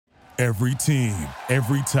Every team,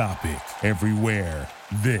 every topic, everywhere.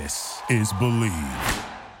 This is Believe.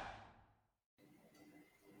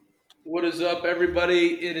 What is up,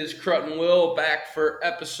 everybody? It is Crut and Will back for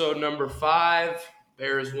episode number 5.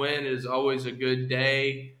 Bears win is always a good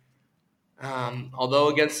day. Although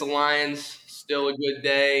against the Lions, still a good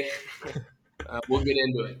day. We'll get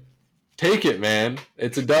into it. Take it, man.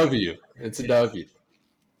 It's a W. It's a W.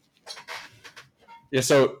 Yeah,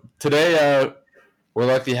 so today we're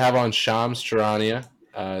lucky to have on Shams Charania.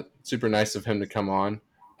 Super nice of him to come on.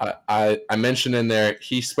 I mentioned in there,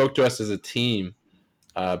 he spoke to us as a team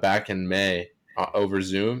back in May over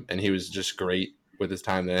Zoom, and he was just great with his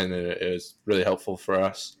time then, and it was really helpful for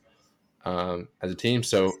us as a team.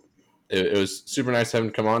 So it was super nice to have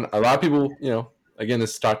him come on. A lot of people, again,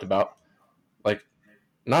 this is talked about, like,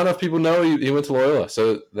 not enough people know he went to Loyola.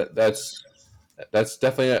 So that's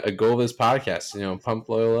definitely a goal of this podcast, pump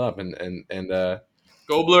Loyola up and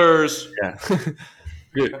Go Blurs. Yeah.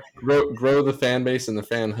 grow the fan base and the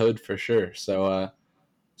fan hood for sure. So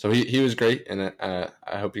he was great, and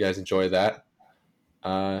I hope you guys enjoy that.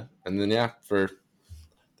 And then for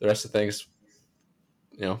the rest of the things,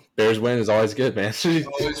 Bears win is always good, man.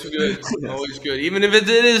 Always good. Always good. Even if it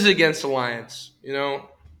is against the Lions,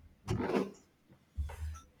 All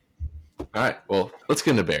right, well, let's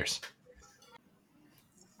get into Bears.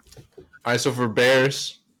 All right, so for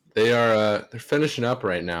Bears, they're finishing up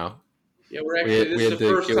right now. Yeah, we're actually this is the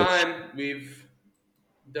first time we've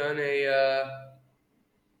done done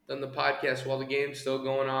the podcast while the game's still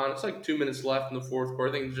going on. It's like 2 minutes left in the fourth quarter.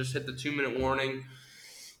 I think we just hit the 2-minute warning.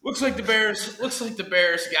 Looks like the Bears got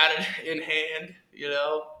it in hand,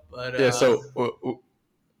 But yeah, so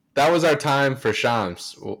that was our time for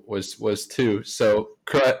Shams was 2. So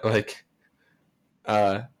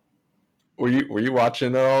were you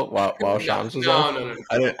watching at all while Shams was on? No.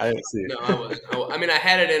 I didn't see it. No, I wasn't. I mean, I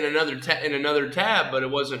had it in another tab, but I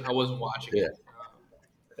wasn't watching it.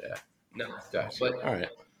 Yeah. No. Gotcha. But all right.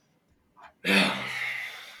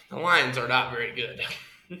 The Lions are not very good.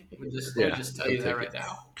 Let me just tell you that right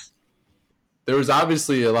now. There was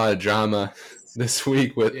obviously a lot of drama this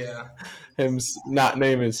week with him not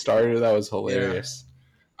naming starter. That was hilarious.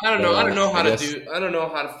 I don't know. I don't know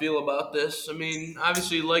how to feel about this. I mean,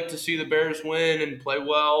 obviously, you'd like to see the Bears win and play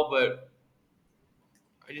well, but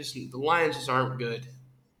the Lions just aren't good.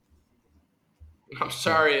 I'm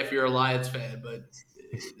sorry if you're a Lions fan, but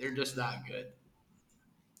they're just not good.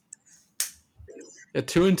 Yeah,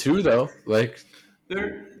 2-2 though. Like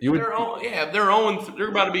they're about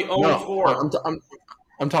to be 0-4.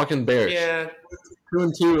 I'm talking Bears. Yeah,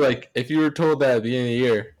 2-2. Like if you were told that at the beginning of the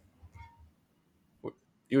year,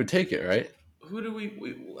 you would take it, right? Who do we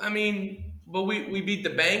beat the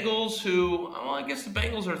Bengals, who, I guess the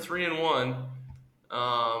Bengals are 3-1.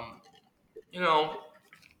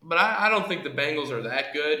 But I don't think the Bengals are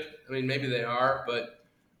that good. I mean, maybe they are, but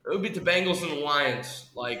we beat the Bengals and the Lions.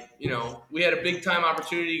 We had a big time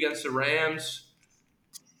opportunity against the Rams,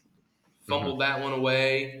 fumbled that one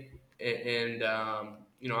away, and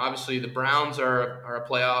obviously the Browns are a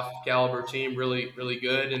playoff caliber team, really, really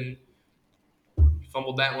good, and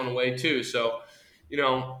fumbled that one away too. So,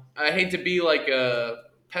 I hate to be like a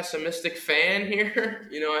pessimistic fan here.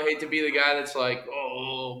 I hate to be the guy that's like,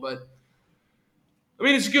 but I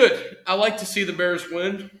mean, it's good. I like to see the Bears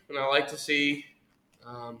win, and I like to see,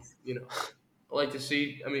 I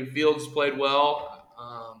mean, Fields played well.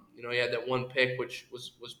 He had that one pick, which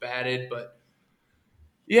was batted, but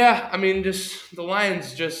yeah, I mean, just the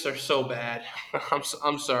Lions just are so bad.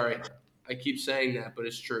 I'm sorry. I keep saying that, but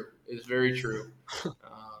it's true. It's very true.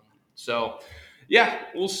 So, yeah,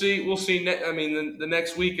 we'll see. We'll see. I mean, the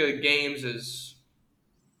next week of games is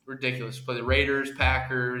ridiculous. Play the Raiders,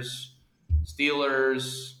 Packers,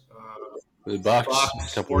 Steelers, the Bucks,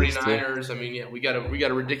 49ers. I mean, we got a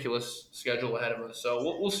ridiculous schedule ahead of us.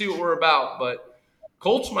 So we'll see what we're about. But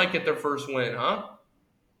Colts might get their first win, huh?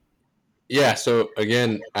 Yeah. So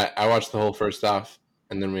again, I watched the whole first half,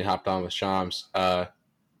 and then we hopped on with Shams.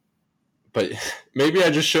 But maybe I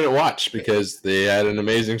just shouldn't watch because they had an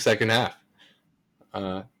amazing second half.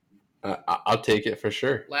 I'll take it for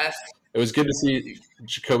sure. It was good to see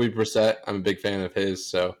Jacoby Brissett. I'm a big fan of his,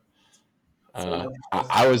 so I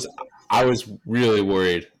was really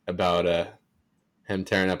worried about him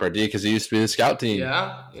tearing up our D because he used to be the scout team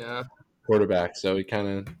quarterback, so he kind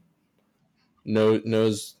of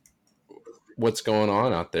knows what's going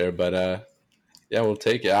on out there. But we'll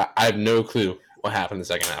take it. I have no clue what happened in the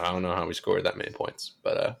second half. I don't know how we scored that many points,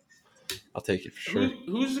 but I'll take it for sure.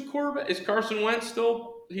 Who's the quarterback? Is Carson Wentz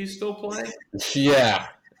still playing? Yeah.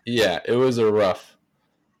 It was a rough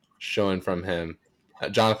showing from him.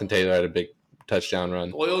 Jonathan Taylor had a big touchdown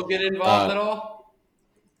run. Boyle get involved at all?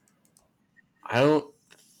 I don't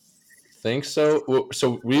think so.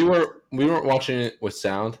 So we weren't watching it with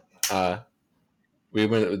sound. We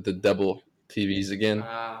went with the double TVs again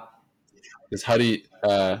because Huddy,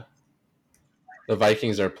 the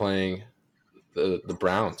Vikings are playing the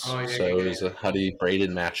Browns, so it was a Huddy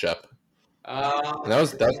braided matchup. And that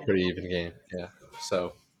was pretty even game. Yeah.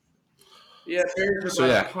 So. Yeah, Bears are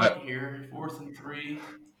about to punt here, 4th and 3.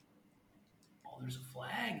 Oh, there's a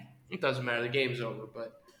flag. It doesn't matter. The game's over,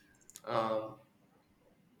 but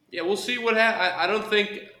yeah, we'll see what happens. I don't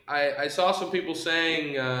think I saw some people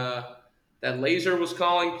saying that Laser was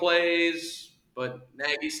calling plays, but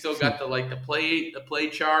Nagy's still got the play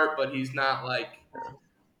chart, but he's not like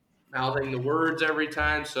mouthing the words every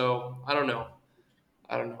time. So I don't know.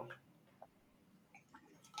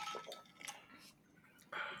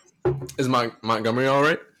 Is Montgomery all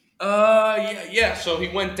right? Yeah. So he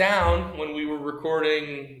went down when we were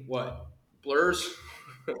recording Blurs,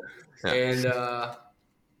 and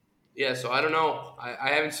yeah. So I don't know. I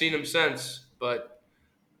haven't seen him since, but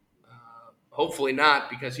hopefully not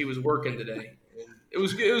because he was working today. And it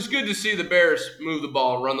was good to see the Bears move the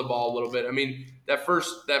ball, run the ball a little bit. I mean that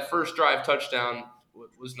first drive touchdown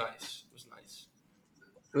was nice. It was nice.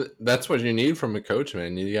 That's what you need from a coach,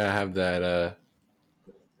 man. You gotta have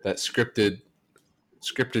that scripted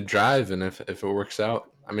drive, and if it works out,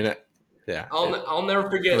 I mean, yeah. I'll never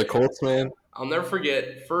forget for the Colts, man. I'll never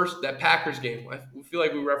forget that Packers game. I feel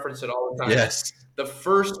like we reference it all the time. Yes. The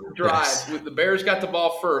first drive, the Bears got the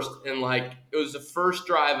ball first, and it was the first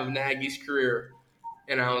drive of Nagy's career,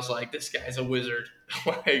 and I was like, this guy's a wizard.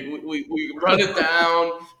 we run it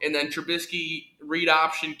down, and then Trubisky read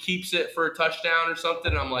option keeps it for a touchdown or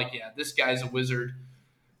something. And I'm like, yeah, this guy's a wizard,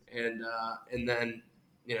 and then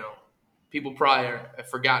people probably have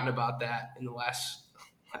forgotten about that in the last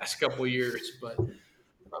couple of years, but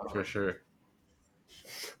for sure.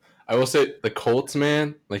 I will say the Colts,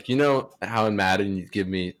 man, how in Madden you give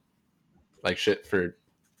me shit for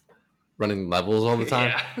running levels all the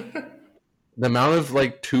time. Yeah. The amount of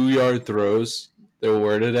 2-yard throws there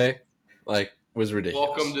were today, was ridiculous.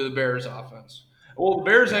 Welcome to the Bears offense. Well, the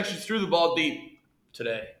Bears actually threw the ball deep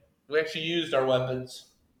today. We actually used our weapons.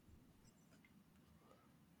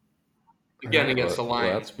 Again, against the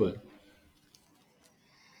Lions. Well, that's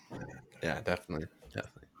good. Yeah, definitely.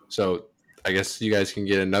 So I guess you guys can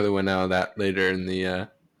get another one out of that later in the year,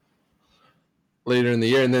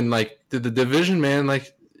 and then the division, man.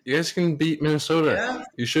 You guys can beat Minnesota. Yeah.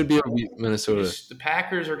 You should be able to beat Minnesota. The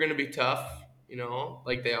Packers are going to be tough,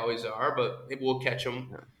 like they always are, but maybe we'll catch them.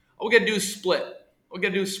 Yeah. All we got to do is split.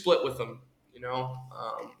 With them,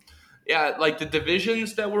 Yeah, the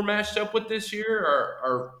divisions that we're matched up with this year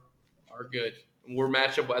are good. We're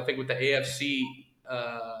matched up, I think, with the AFC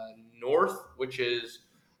North, which is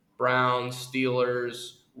Browns,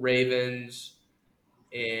 Steelers, Ravens,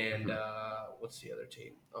 and what's the other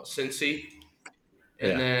team? Oh, Cincy.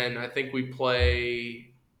 And then I think we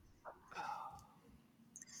play.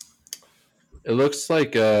 It looks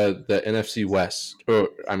like the NFC West. Or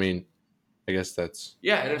I guess that's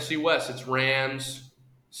NFC West. It's Rams,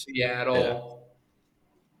 Seattle,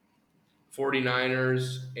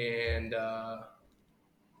 49ers, and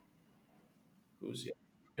who's the?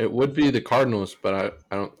 It would be the Cardinals, but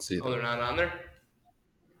I don't see them. Oh, they're not on there?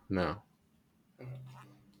 No.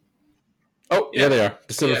 Oh, yeah they are.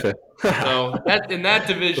 December 5th. So that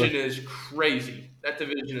division is crazy. That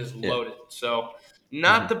division is loaded. So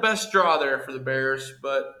not the best draw there for the Bears,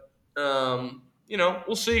 but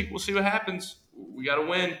we'll see. We'll see what happens. We got to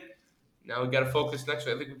win. Now we got to focus next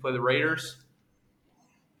week. I think we play the Raiders,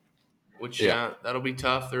 which that'll be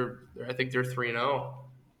tough. I think they're 3-0.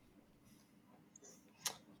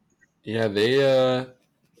 Yeah, they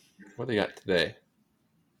what they got today?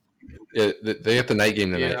 Yeah, they got the night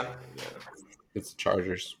game tonight. Yeah. It's the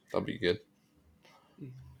Chargers. That'll be good.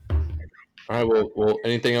 All right. Well,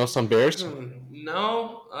 anything else on Bears?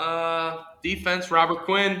 No. Defense. Robert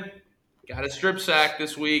Quinn got a strip sack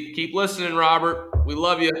this week. Keep listening, Robert. We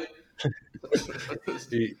love you.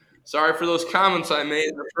 Sorry for those comments I made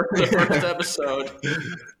in the first episode.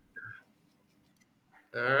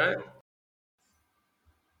 All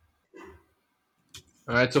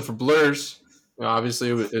right. So for Blurs, obviously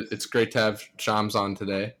it's great to have Shams on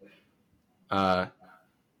today.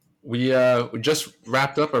 We just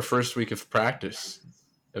wrapped up our first week of practice.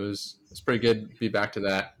 It's pretty good to be back to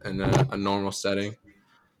that in a normal setting.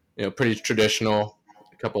 Pretty traditional.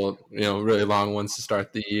 A couple of really long ones to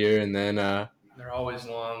start the year, and then they're always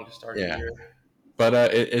long to start the year. But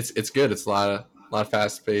it's good. It's a lot of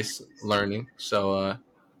fast paced learning, so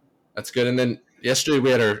that's good. And then yesterday we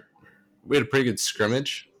had we had a pretty good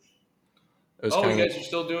scrimmage. It was Oh, kind you of guys are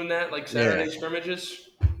still doing that, like Saturday scrimmages?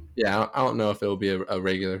 yeah. I don't know if it will be a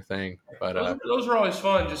regular thing, but Those are always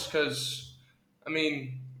fun just because, I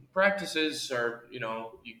mean, practices are,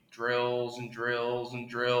 drills and drills and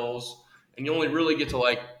drills, and you only really get to,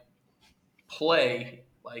 like, play,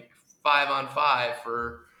 like, 5-on-5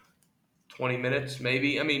 for 20 minutes,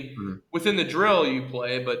 maybe. I mean, Mhm. within the drill you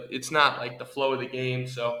play, but it's not, like, the flow of the game.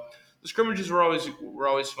 So the scrimmages were always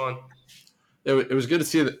fun. it was good to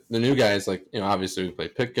see the new guys. Like obviously we play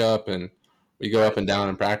pickup and we go up and down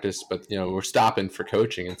in practice, but we're stopping for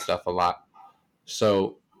coaching and stuff a lot.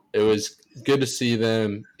 So it was good to see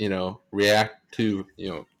them, react to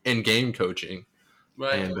in-game coaching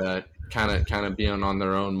Right. and kind of being on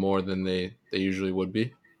their own more than they usually would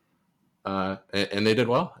be. And they did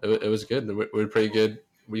well. It was good. We had a pretty good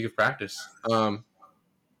week of practice.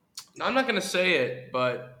 Now, I'm not going to say it,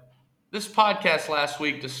 but this podcast last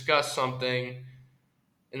week discussed something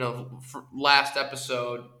in a last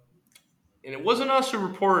episode, and it wasn't us who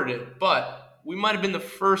reported it, but we might have been the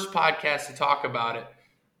first podcast to talk about it.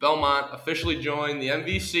 Belmont officially joined the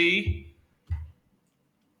MVC.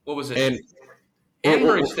 What was it? And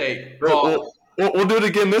Murray State. We'll do it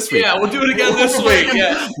again this week. Yeah, we'll do it again this week.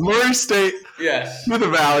 Yes. Murray State Yes. to the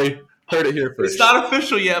Valley. Heard it here first. It's not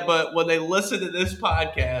official yet, but when they listen to this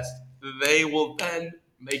podcast, they will then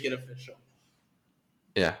make it official.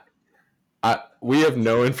 Yeah. We have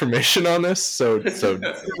no information on this, so do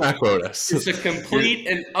not quote us. It's a complete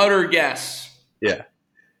and utter guess. Yeah.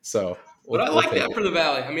 So. But I like that for the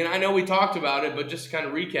Valley. I mean, I know we talked about it, but just to kind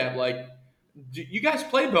of recap, like, you guys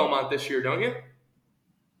play Belmont this year, don't you? Or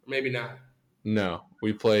maybe not. No,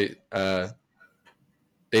 we play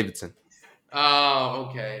Davidson. Oh,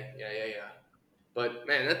 okay. Yeah. But,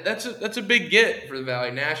 man, that's a big get for the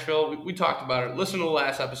Valley. Nashville, we talked about it. Listen to the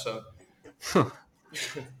last episode.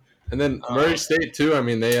 And then Murray State, too. I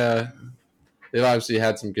mean, they obviously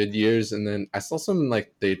had some good years. And then I saw something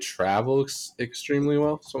like they travel extremely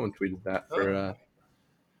well. Someone tweeted that for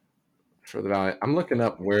the Valley. I'm looking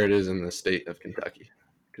up where it is in the state of Kentucky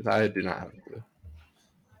because I do not have a clue.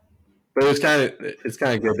 But it's kind of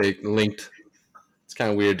good they linked. It's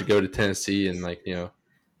kind of weird to go to Tennessee and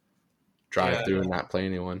drive through and not play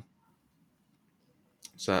anyone.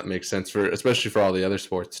 So that makes sense especially for all the other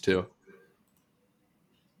sports too.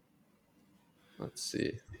 Let's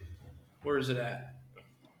see. Where is it at?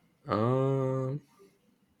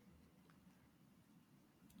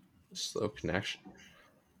 Slow connection.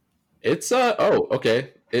 It's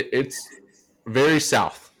okay. It's very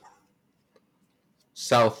southwest.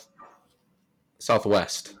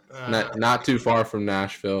 Not too far from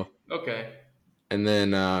Nashville. Okay. And then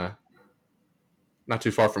not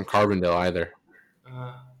too far from Carbondale either.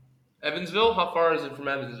 Evansville? How far is it from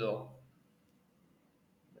Evansville?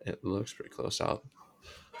 It looks pretty close out.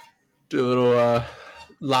 Do a little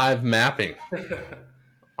live mapping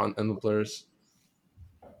on the blurs.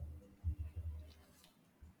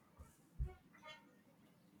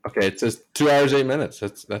 Okay, it says 2 hours 8 minutes.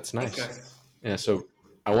 That's nice. Okay. Yeah, so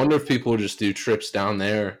I wonder if people just do trips down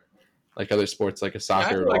there, like other sports, like a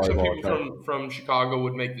soccer or I feel like volleyball. some people from Chicago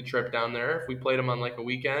would make the trip down there if we played them on like a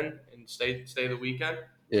weekend and stay the weekend.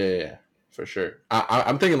 Yeah, for sure.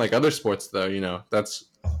 I'm thinking like other sports though. That's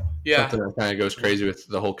something that kind of goes crazy with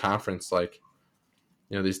the whole conference. Like,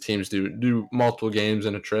 these teams do multiple games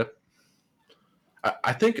in a trip.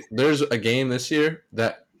 I think there's a game this year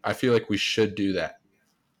that I feel like we should do that.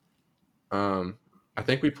 I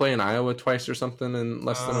think we play in Iowa twice or something in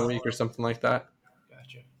less than a week or something like that.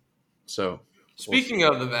 Gotcha. So, speaking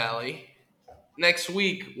of the Valley, next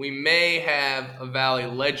week we may have a Valley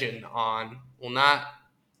legend on. We'll not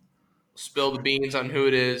spill the beans on who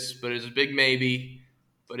it is, but it's a big maybe.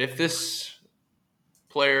 But if this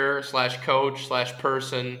player / coach /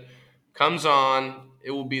 person comes on,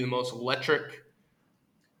 it will be the most electric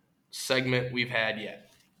segment we've had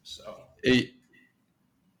yet. So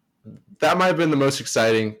that might have been the most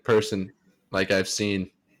exciting person I've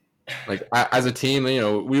seen. As a team,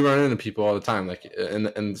 we run into people all the time,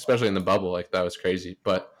 and especially in the bubble, that was crazy.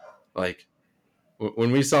 But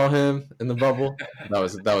when we saw him in the bubble, that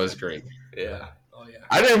was great. Yeah. Oh yeah.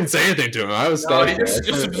 I didn't even say anything to him. I was he just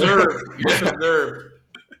observed. You just observed.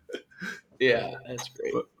 Yeah, that's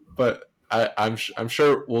great. But I'm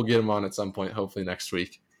sure we'll get him on at some point, hopefully next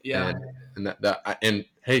week. Yeah. And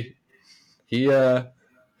hey, he that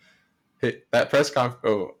press conference.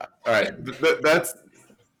 Oh, all right.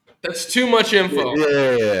 That's too much info.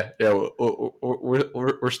 Yeah.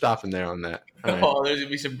 We're stopping there on that. Right. Oh, there's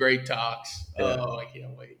gonna be some great talks. Yeah. Oh, I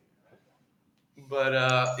can't wait.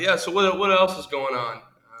 But so what else is going on?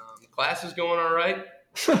 Class is going all right.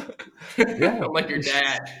 Yeah. I'm like your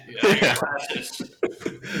dad. Yeah. Glasses.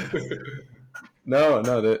 No,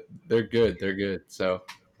 they're good. They're good. So,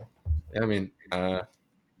 yeah, I mean,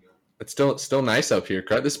 it's still nice up here.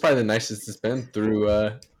 This is probably the nicest it's been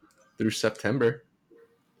through September.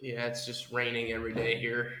 Yeah, it's just raining every day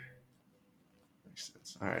here. Makes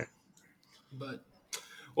sense. All right. But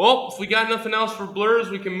well, if we got nothing else for blurs,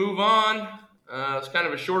 we can move on. It's kind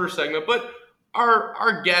of a shorter segment, but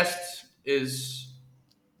our guest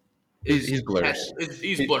He's blurs.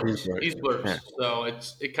 he's blurs. Blurs. He's blurs. Yeah. So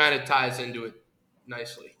it kind of ties into it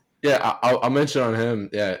nicely. Yeah, I'll mention on him.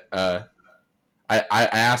 Yeah, I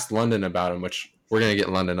asked London about him, which we're gonna get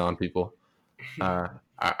London on, people. Our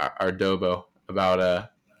Dobo about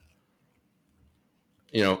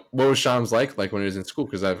what was Shams like when he was in school,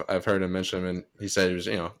 because I've heard him mention him, and he said he was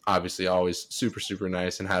obviously always super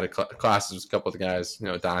nice, and had classes with a couple of the guys,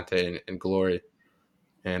 Dante and Glory,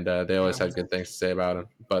 and they always had good things to say about him.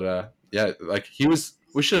 But yeah, like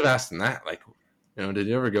we should have asked him that, like, did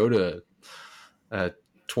you ever go to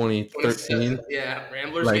 2013? Yeah,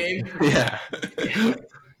 Ramblers Like, game. yeah.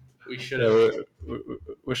 We should have.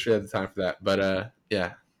 Wish we had the time for that, but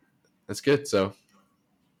yeah, that's good. So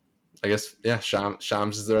I guess, yeah,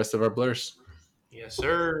 Shams is the rest of our blurs. Yes,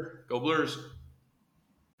 sir. Go Blurs.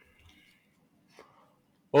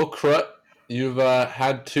 Well, Crut, you've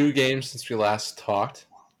had 2 games since we last talked.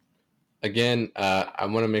 Again, I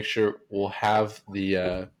want to make sure we'll have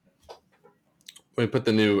the when we put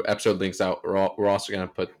the new episode links out. We're also going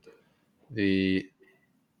to put the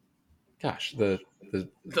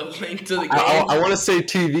link to the game. I want to say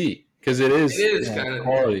TV, because it is kind of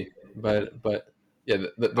quality, but yeah,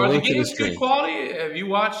 the Are link the to the games stream. good quality? Have you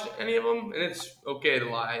watched any of them? And it's okay to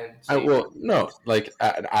lie. And say Well, no, like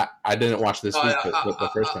I didn't watch this week, but the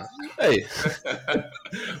first time. Hey,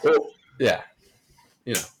 well, yeah,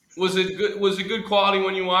 Was it good? Was it good quality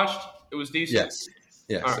when you watched? It was decent.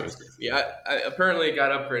 yes. All right. Yeah. Apparently it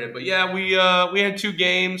got upgraded, but yeah, we had 2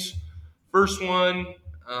 games. First one,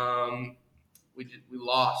 we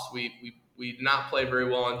lost. We did not play very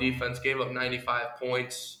well on defense. Gave up 95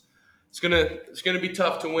 points. It's gonna be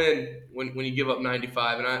tough to win when you give up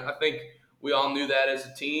 95, and I think we all knew that as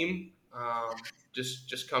a team.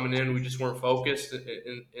 Just coming in, we just weren't focused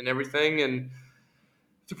in everything, and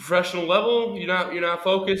at the professional level, you're not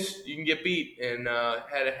focused, you can get beat. And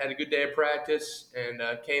had a good day of practice, and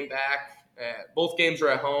came back. Both games were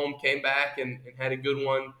at home. Came back and had a good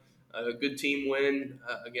one, a good team win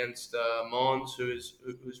against Mullins, who's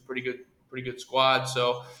pretty good squad.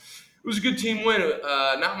 So it was a good team win.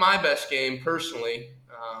 Not my best game personally.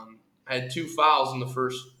 I had 2 fouls in the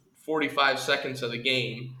first 45 seconds of the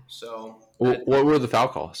game. So what were the foul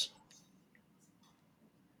calls?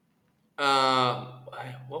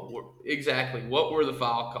 What were the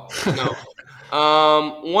foul calls? No.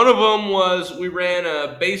 One of them was we ran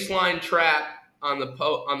a baseline trap on the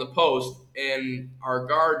post, and our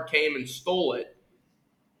guard came and stole it.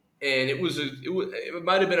 And it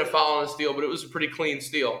might have been a foul on a steal, but it was a pretty clean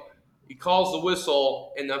steal. He calls the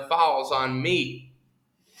whistle, and the foul's on me.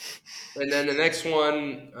 And then the next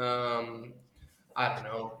one, I don't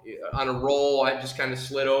know, on a roll, I just kind of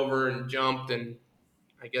slid over and jumped, and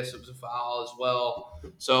I guess it was a foul as well.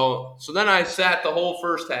 So then I sat the whole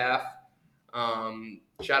first half.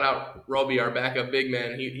 Shout out Roby, our backup big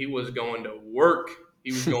man. He was going to work.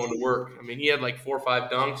 I mean, he had like 4 or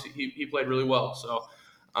 5 dunks. He played really well. So,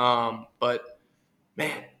 but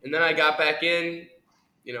man, and then I got back in.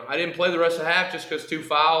 I didn't play the rest of the half just because 2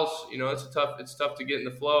 fouls. It's tough to get in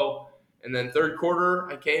the flow. And then third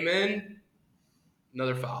quarter, I came in,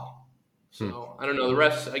 another foul. So I don't know. The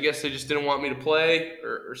refs, I guess they just didn't want me to play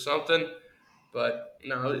or something. But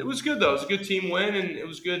no, it was good though. It was a good team win, and it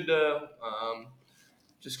was good.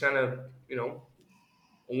 Just kind of, a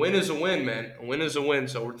win is a win, man. A win is a win.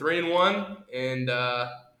 So we're 3-1, and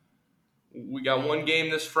we got 1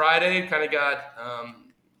 game this Friday. Kind of got.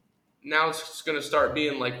 Now it's going to start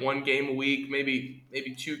being like 1 game a week, maybe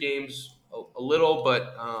 2 games a little,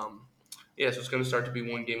 but yeah, so it's going to start to be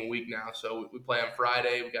 1 game a week now. So we play on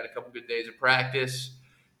Friday. We got a couple good days of practice,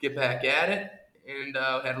 get back at it, and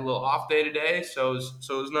had a little off day today, so it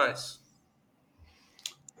was nice.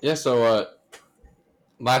 Yeah. So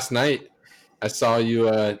last night I saw you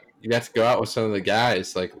got to go out with some of the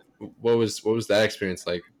guys. Like, what was that experience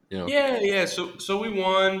like? Yeah. So we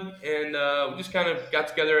won, and we just kind of got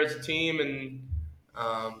together as a team, and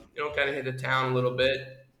kind of hit the town a little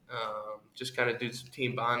bit. Just kind of do some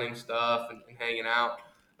team bonding stuff and hanging out.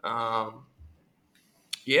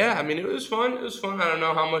 Yeah, I mean it was fun. It was fun. I don't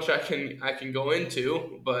know how much I can go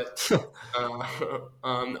into, but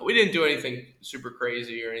we didn't do anything super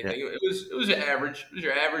crazy or Yeah. anything. It was an average. It was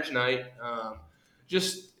your average night.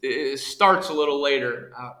 Just it starts a little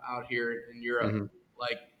later out here in Europe. Hmm.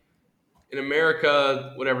 Like in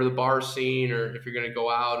America, whatever the bar scene, or if you're gonna go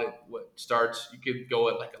out at what starts, you could go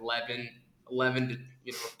at like 11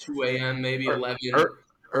 to 2 a.m. maybe Or, 11. or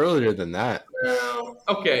earlier than that. Well,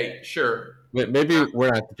 okay, sure. Maybe we're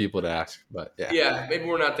not the people to ask, but yeah. Yeah, maybe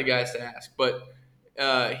we're not the guys to ask, but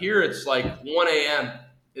here it's like 1 a.m.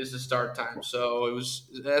 is the start time, so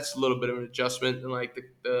that's a little bit of an adjustment. And like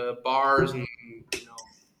the bars and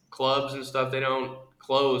clubs and stuff, they don't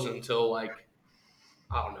close until like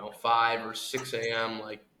I don't know 5 or 6 a.m.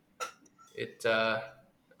 Like it.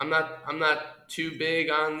 I'm not too big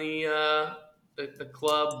on the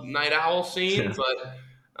club night owl scene, but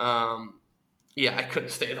yeah, I couldn't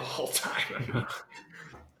stay the whole time. I mean,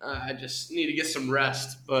 I just need to get some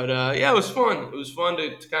rest. But yeah, it was fun. It was fun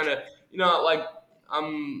to kind of like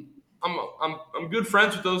I'm I'm good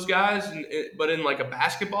friends with those guys, but in like a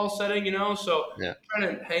basketball setting, so Yeah.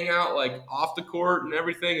 trying to hang out like off the court and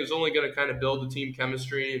everything is only going to kind of build the team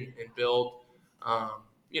chemistry and build, um,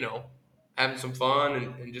 you know, having some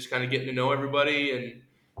fun and just kind of getting to know everybody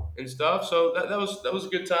and stuff. So that was a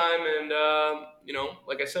good time, and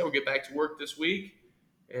like I said, we'll get back to work this week,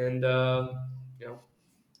 and you know.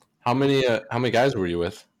 How many guys were you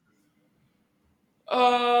with?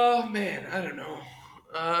 Man, I don't know.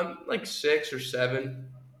 Like 6 or 7.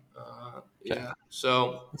 Okay, Yeah.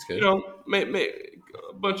 So that's good.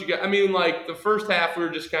 a bunch of guys. I mean, like the first half, we were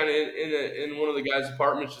just kind of in one of the guys'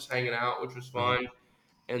 apartments, just hanging out, which was Mhm. fun.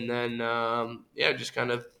 And then yeah, just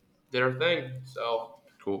kind of did our thing. So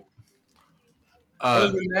Cool. other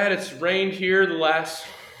Uh, than that, it's rained here the last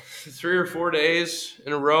 3 or 4 days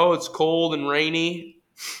in a row. It's cold and rainy.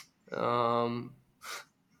 Um,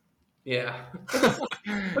 yeah,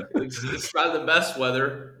 it's not the best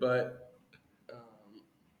weather, but.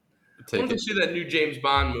 I take wanted to it. see that new James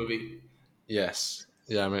Bond movie. Yes.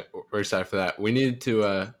 Yeah, we're excited for that. We need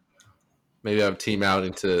to maybe have a team out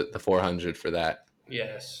into the 400 for that.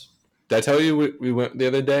 Yes. Did I tell you we went the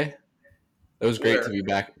other day? It was great to Where? be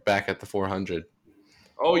back at the 400.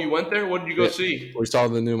 Oh, you went there? What did you go Yeah, see? we saw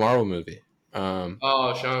the new Marvel movie. Um,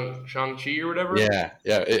 Oh, Shang-Chi or whatever? yeah,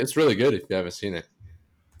 it's really good if you haven't seen it.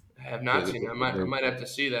 I have They, not seen it. I might, they, I might have to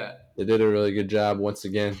see that. they did a really good job once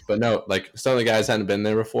again. But no, like some of the guys hadn't been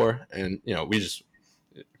there before, and we just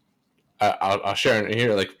I'll share it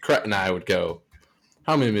here. Like Cret and I would go.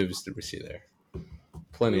 How many movies did we see there? We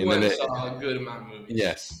Plenty. And went then and saw a good amount of movies.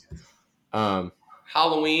 yes, um,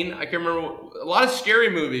 Halloween. I can remember a lot of scary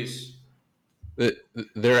movies. the,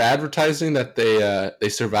 they're advertising that they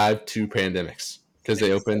survived 2 pandemics because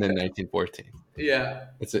they opened in 1914. Yeah.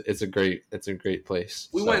 It's a great place.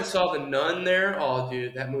 We So went and saw The Nun there. Oh,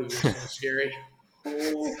 dude, that movie was so scary.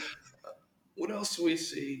 Oh, what else did we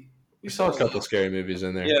see? We we saw saw a couple scary movies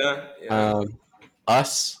in there. Yeah, yeah. Um,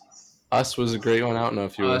 Us was a great one. I don't know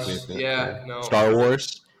if you were with me. Us. Yeah, no. Star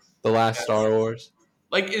Wars, the last Yes. Star Wars.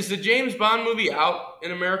 Like, is the James Bond movie out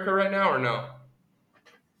in America right now or no?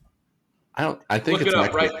 I don't. I think Look it's it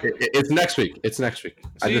up, next week. right? It's next week. It's next week.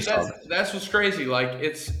 I See, just saw that's what's crazy. Like,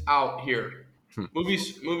 it's out here. Hmm.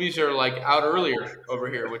 Movies are like out earlier over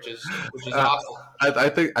here, which is that. awesome.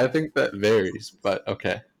 I think that varies, but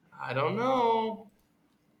okay. I don't know.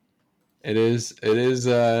 It is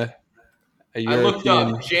a I looked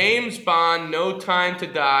European. up James Bond, No Time to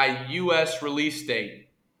Die, U.S. release date.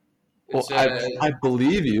 It Well, I says I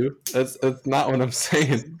believe you. That's not what I'm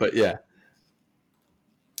saying, but yeah,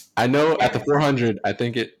 I know at the 400. I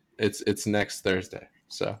think it's next Thursday.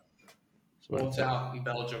 So, that's what well, I'm it's saying. out in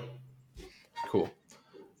Belgium. Cool.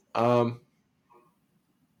 Um,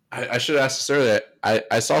 I should ask this earlier.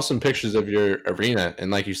 I saw some pictures of your arena,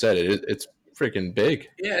 and like you said, it's freaking big.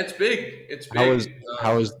 Yeah, it's big. It's How was big.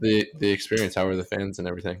 how was the experience? How were the fans and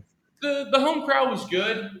everything? The home crowd was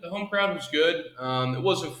good. The home crowd was good. It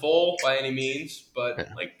wasn't full by any means, but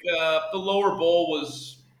Yeah. like the lower bowl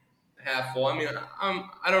was half full. I mean,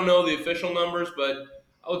 I don't know the official numbers, but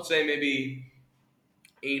I would say maybe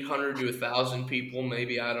 800 to 1,000 people.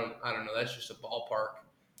 Maybe I don't know. That's just a ballpark.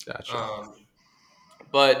 Gotcha.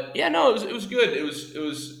 But yeah, no, it was good.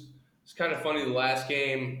 It's kind of funny. The last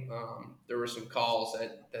game, there were some calls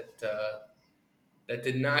that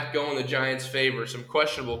did not go in the Giants' favor. Some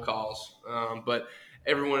questionable calls, but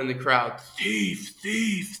everyone in the crowd, thief,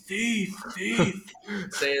 thief, thief, thief,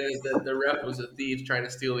 saying that the ref was a thief trying to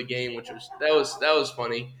steal the game, that was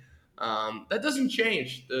funny. That doesn't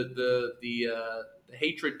change the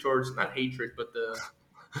hatred towards, not hatred, but the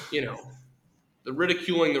you know the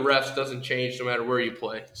ridiculing the refs doesn't change no matter where you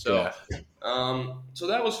play. So, Yeah. so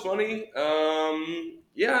that was funny.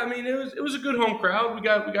 Yeah, I mean it was a good home crowd. We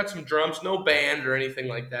got some drums, no band or anything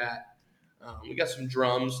like that. We got some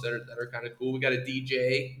drums that are kind of cool. We got a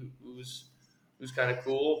DJ who's kind of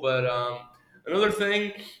cool. But another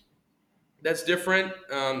thing that's different,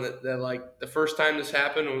 that like the first time this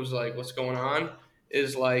happened, it was like, what's going on?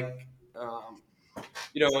 Is like, um,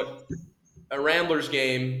 you know, a Ramblers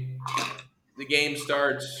game. The game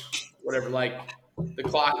starts whatever, like the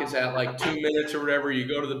clock is at like 2 minutes or whatever. You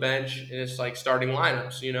go to the bench and it's like starting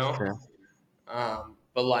lineups, Okay.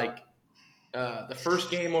 But like the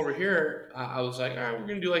first game over here, I was like, all right, we're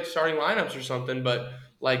gonna do like starting lineups or something. But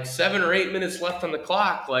like 7 or 8 minutes left on the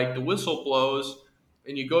clock, like the whistle blows,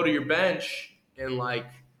 and you go to your bench, and like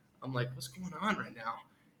I'm like, what's going on right now?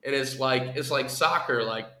 And it's like soccer,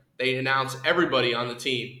 like they announce everybody on the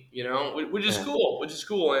team, which is Yeah.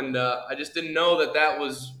 cool, And I just didn't know that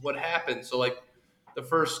was what happened. So like the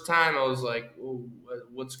first time, I was like, "Ooh,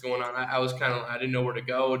 what's going on?" I was I didn't know where to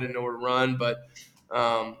go, didn't know where to run, but.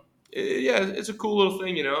 Yeah, it's a cool little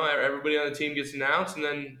thing, Everybody on the team gets announced, and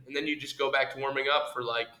then you just go back to warming up for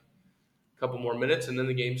like a couple more minutes, and then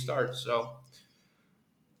the game starts.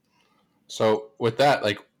 So with that,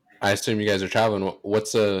 like, I assume you guys are traveling.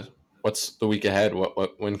 What's the week ahead?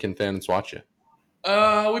 When can fans watch you?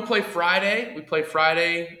 We play Friday.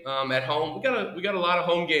 At home. We got a lot of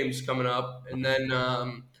home games coming up, and then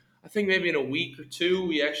I think maybe in a week or two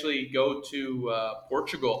we actually go to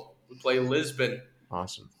Portugal. We play Lisbon.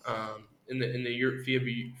 Awesome. In the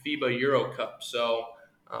FIBA Euro Cup. So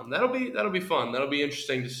that'll be fun. That'll be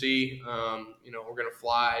interesting to see. We're gonna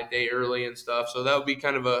fly a day early and stuff, so that'll be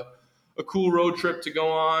kind of a cool road trip to go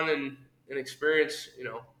on and experience.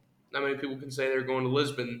 Not many people can say they're going to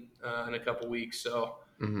Lisbon in a couple weeks. So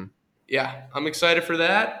yeah, I'm excited for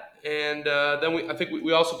that. And then I think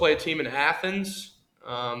we also play a team in Athens,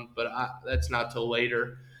 but that's not till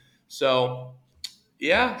later. So.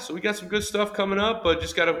 Yeah, so we got some good stuff coming up, but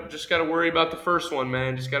just gotta worry about the first one,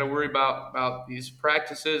 man. Just gotta worry about these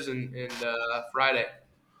practices and Friday.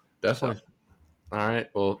 Definitely. So. All right.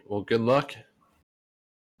 Well, good luck.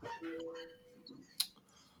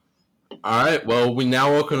 All right. Well, we now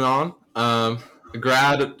welcome on a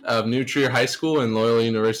grad of New Trier High School and Loyola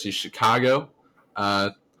University Chicago.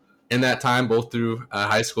 In that time, both through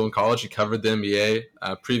high school and college, he covered the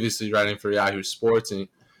NBA, previously writing for Yahoo Sports, and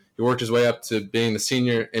he worked his way up to being the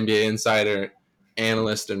senior NBA insider,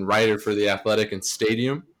 analyst, and writer for The Athletic and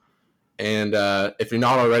Stadium. And if you're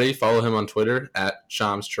not already, follow him on Twitter at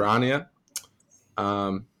Shams Charania.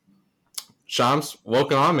 Shams,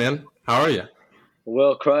 welcome on, man. How are you?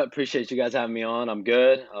 Well, Crut, appreciate you guys having me on. I'm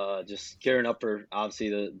good. Just gearing up for, obviously,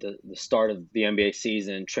 the start of the NBA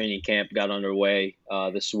season. Training camp got underway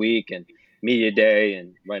this week, and media day.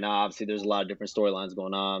 And right now, obviously, there's a lot of different storylines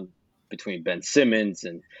going on between Ben Simmons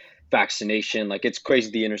and vaccination. Like, it's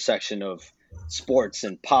crazy, the intersection of sports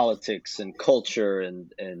and politics and culture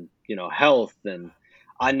and health. And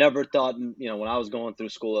I never thought, when I was going through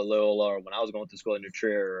school at Loyola or when I was going through school at New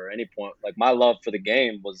Trier or any point, like, my love for the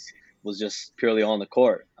game was just purely on the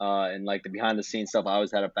court, and like the behind the scenes stuff I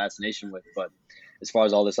always had a fascination with. But as far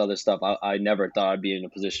as all this other stuff, I never thought I'd be in a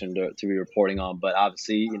position to be reporting on. But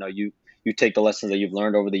obviously, you take the lessons that you've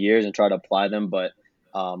learned over the years and try to apply them. But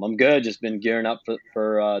I'm good. Just been gearing up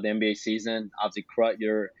for the NBA season. Obviously, Crut,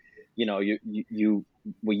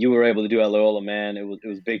 what you were able to do at Loyola, man, it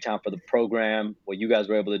was big time for the program. What you guys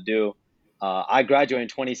were able to do. I graduated in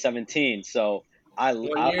 2017, so I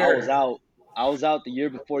was out. I was out the year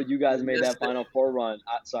before you guys made that Final Four run,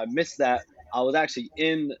 so I missed that. I was actually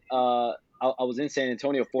in I was in San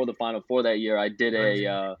Antonio for the Final Four that year. I did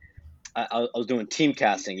I was doing team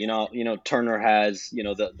casting. Turner has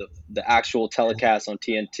the actual telecast on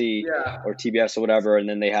TNT or TBS or whatever, and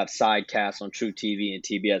then they have side casts on True TV and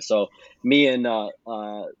TBS. So me and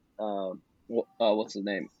what's his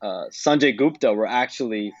name, Sanjay Gupta were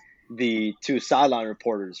actually the two sideline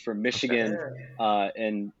reporters for Michigan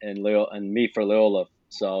and Loyola, and me for Loyola.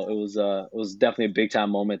 So it was definitely a big time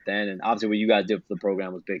moment then, and obviously what you guys did for the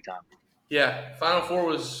program was big time. Yeah, Final Four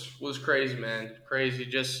was crazy, man. Crazy.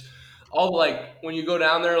 Just all like when you go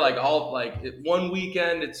down there, like all like one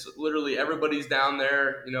weekend, it's literally everybody's down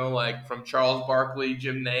there. Like from Charles Barkley,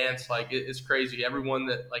 Jim Nance, like it's crazy. Everyone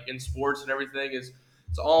that like in sports and everything it's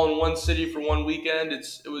all in one city for one weekend. It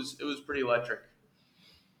was pretty electric.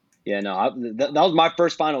 Yeah, no, that was my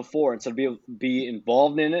first Final Four, and so to be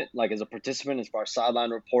involved in it, like as a participant, as far as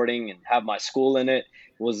sideline reporting, and have my school in it,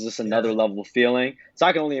 was just another Yeah. level of feeling. So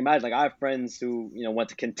I can only imagine. Like I have friends who went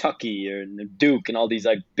to Kentucky or Duke and all these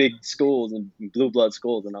like big schools and blue blood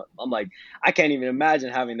schools, and I'm like, I can't even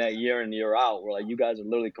imagine having that year in year out where like you guys are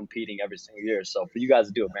literally competing every single year. So for you guys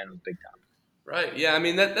to do it, man, it was big time. Right. Yeah. I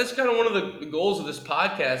mean, that's kind of one of the goals of this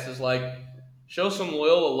podcast is like show some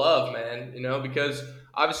Loyola love, man. Because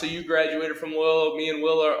obviously you graduated from Loyola. Me and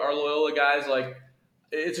Will are Loyola guys. Like,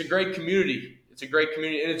 it's a great community. It's a great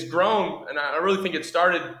community, and it's grown. And I really think it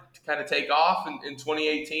started to kind of take off in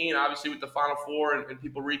 2018, obviously with the Final Four and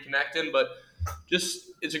people reconnecting. But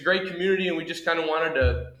just it's a great community, and we just kind of wanted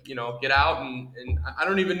to get out and I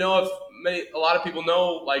don't even know if a lot of people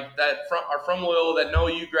know like that are from Loyola that know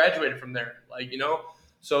you graduated from there,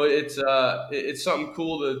 so it's something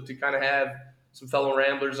cool to kind of have some fellow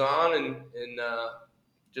Ramblers on and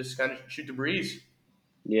just kind of shoot the breeze.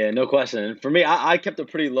 Yeah, no question. And for me, I kept a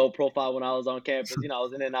pretty low profile when I was on campus. I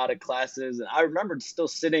was in and out of classes, and I remember still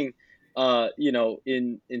sitting,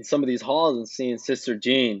 in some of these halls and seeing Sister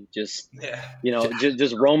Jean just, Yeah.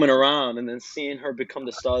 just roaming around, and then seeing her become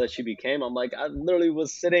the star that she became. I'm like, I literally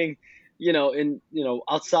was sitting,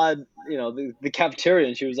 outside, the cafeteria,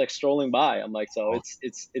 and she was like strolling by. I'm like, so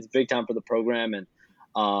it's big time for the program, and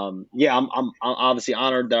yeah, I'm obviously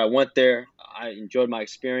honored that I went there. I enjoyed my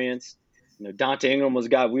experience. Dante Ingram was a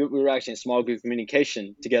guy. We were actually in small group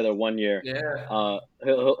communication together one year. Yeah.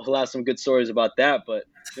 He'll have some good stories about that. But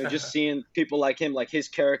just seeing people like him, like his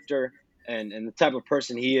character and the type of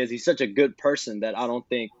person he is, he's such a good person that I don't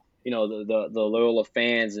think the Loyola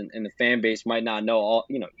fans and the fan base might not know all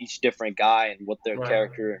each different guy and what their Right.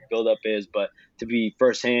 character and build up is. But to be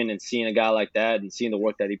firsthand and seeing a guy like that and seeing the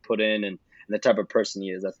work that he put in and the type of person he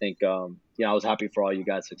is, I think I was happy for all you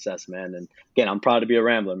guys' success, man. And again, I'm proud to be a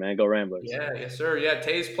Rambler, man. Go Ramblers. Yeah, yes, sir. Yeah,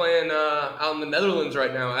 Tay's playing out in the Netherlands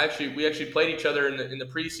right now. We actually played each other in the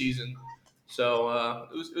preseason, so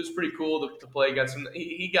it was pretty cool to play against him.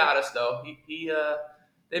 He got us though. They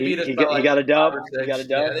beat us by He like got a dub. 5 or 6. He got a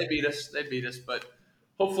dub. Yeah, they beat us. They beat us, but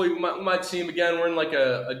hopefully we might see him again. We're in like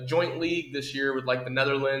a joint league this year with like the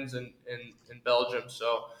Netherlands and Belgium,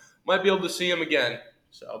 so might be able to see him again.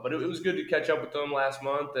 So, but it was good to catch up with him last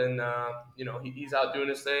month, and he's out doing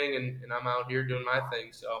his thing, and I'm out here doing my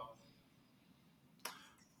thing. So.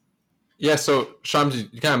 Yeah, so Shams,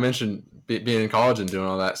 you kind of mentioned being in college and doing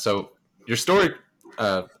all that. So your story,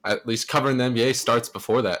 at least covering the NBA, starts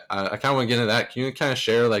before that. I kind of want to get into that. Can you kind of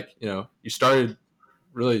share, like, you started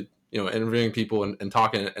really, interviewing people and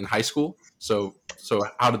talking in high school. So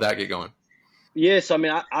how did that get going? Yeah, so I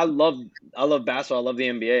mean, I love basketball. I love the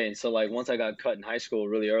NBA, and so like once I got cut in high school,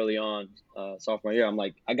 really early on, sophomore year, I'm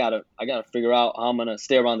like, I gotta figure out how I'm gonna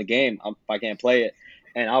stay around the game if I can't play it.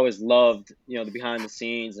 And I always loved the behind the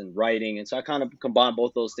scenes and writing, and so I kind of combined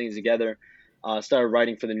both those things together. Started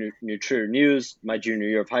writing for the New Trier News my junior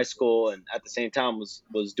year of high school, and at the same time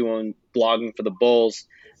was doing blogging for the Bulls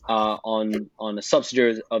on a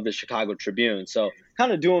subsidiary of the Chicago Tribune. So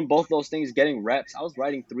kind of doing both those things, getting reps. I was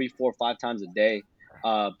writing 3, 4, 5 times a day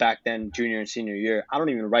back then, junior and senior year. I don't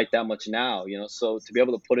even write that much now, So to be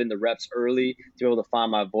able to put in the reps early, to be able to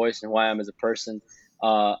find my voice and who I am as a person,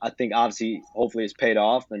 I think obviously, hopefully, it's paid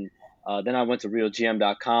off. And then I went to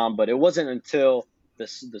RealGM.com, but it wasn't until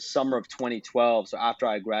the summer of 2012, so after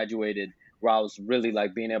I graduated, where I was really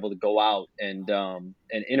like being able to go out and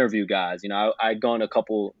interview guys. I'd gone to a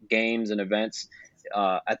couple games and events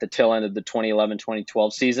at the tail end of the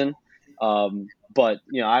 2011-2012 season. But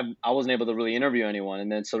I wasn't able to really interview anyone.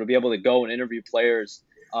 And then so to be able to go and interview players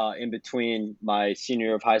in between my senior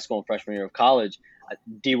year of high school and freshman year of college,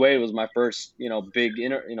 D Wade was my first,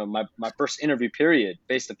 my first interview period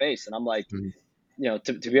face to face. And I'm like,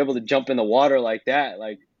 to be able to jump in the water like that,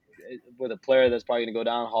 like with a player that's probably going to go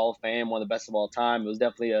down Hall of Fame, one of the best of all time, it was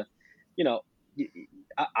definitely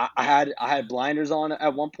I had blinders on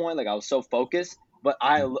at one point. Like I was so focused, but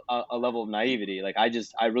I had a level of naivety. Like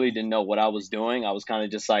I really didn't know what I was doing. I was kind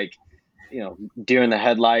of just like, deer in the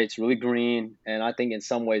headlights, really green. And I think in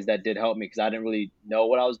some ways that did help me because I didn't really know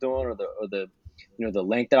what I was doing or the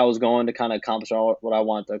length that I was going to kind of accomplish what I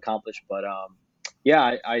wanted to accomplish. But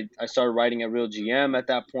yeah, I started writing at Real GM at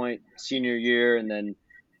that point, senior year, and then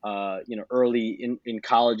early in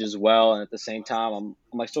college as well. And at the same time, I'm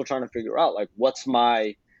like still trying to figure out like what's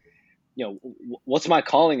my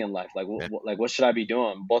calling in life? Like what should I be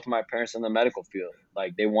doing? Both of my parents in the medical field,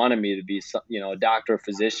 like they wanted me to be a doctor,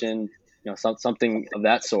 physician, something of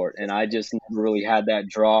that sort, and I just never really had that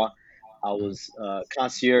draw. I was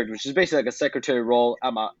concierge, which is basically like a secretary role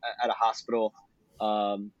at a hospital.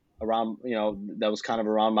 around, that was kind of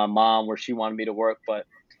around my mom where she wanted me to work, but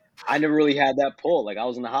I never really had that pull. Like I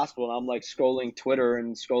was in the hospital and I'm like scrolling Twitter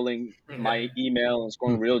and scrolling my email and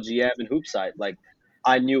scrolling Real GM and Hoopsite. Like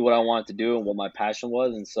I knew what I wanted to do and what my passion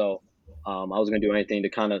was. And so I was going to do anything to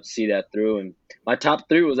kind of see that through. And my top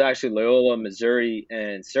three was actually Loyola, Missouri,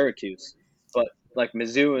 and Syracuse. But like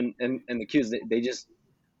Mizzou and the Qs, they just,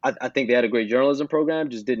 I think they had a great journalism program,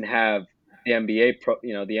 just didn't have the NBA,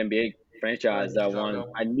 the NBA franchise that I wanted.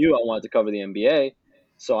 I knew I wanted to cover the NBA.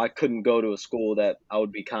 So I couldn't go to a school that I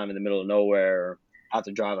would be kind of in the middle of nowhere, or have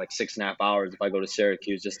to drive like 6.5 hours if I go to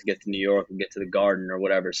Syracuse just to get to New York or get to the Garden or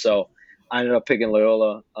whatever. So I ended up picking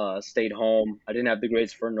Loyola, stayed home. I didn't have the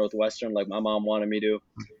grades for Northwestern like my mom wanted me to.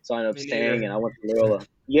 So I ended up staying and I went to Loyola.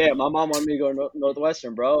 Yeah, my mom wanted me to go to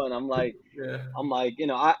Northwestern, bro. And I'm like,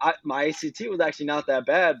 I my ACT was actually not that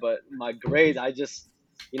bad, but my grades, I just,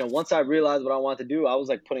 once I realized what I wanted to do, I was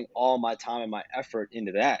like putting all my time and my effort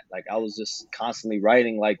into that. Like I was just constantly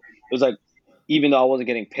writing. Like it was like, even though I wasn't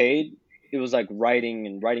getting paid, it was like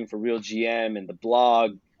writing for Real GM and the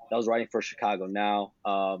blog. I was writing for Chicago Now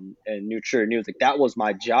and New Trier News. Like that was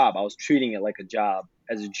my job. I was treating it like a job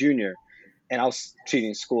as a junior, and I was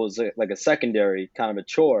treating school as like a secondary kind of a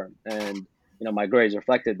chore. And my grades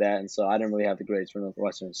reflected that, and so I didn't really have the grades for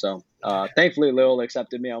Northwestern. So thankfully, Loyola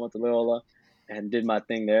accepted me. I went to Loyola and did my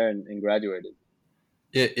thing there and graduated.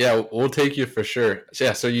 Yeah, we'll take you for sure.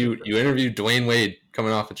 So you interviewed Dwayne Wade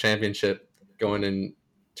coming off a championship, going into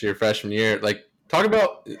your freshman year. Like, talk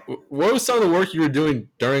about what was some of the work you were doing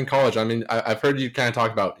during college. I mean, I've heard you kind of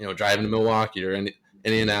talk about driving to Milwaukee or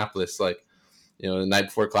Indianapolis, like the night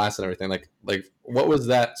before class and everything. Like what was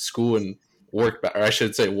that school and work, or I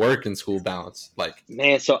should say work and school balance like?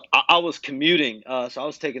 Man, so I was commuting. So I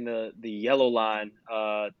was taking the yellow line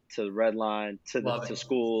to the red line to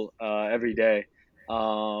school every day.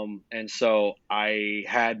 And so I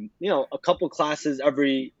had a couple classes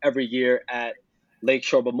every year at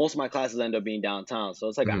Lakeshore, but most of my classes end up being downtown. So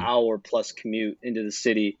it's like an hour plus commute into the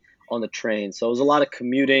city on the train. So it was a lot of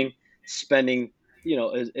commuting, spending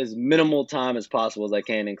as minimal time as possible as I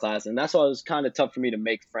can in class. And that's why it was kind of tough for me to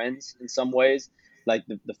make friends in some ways. Like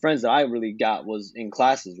the friends that I really got was in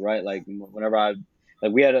classes, right? Like whenever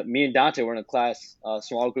me and Dante were in a class,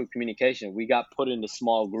 small group communication. We got put into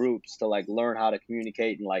small groups to like learn how to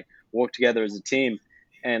communicate and like work together as a team.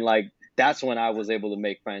 And like, that's when I was able to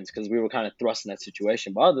make friends because we were kind of thrust in that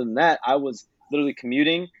situation. But other than that, I was literally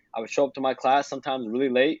commuting. I would show up to my class sometimes really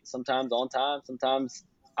late, sometimes on time, sometimes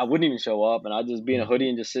I wouldn't even show up, and I'd just be in a hoodie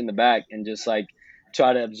and just sit in the back and just like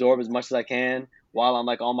try to absorb as much as I can while I'm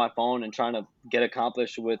like on my phone and trying to get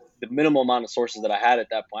accomplished with the minimal amount of sources that I had at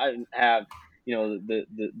that point. I didn't have,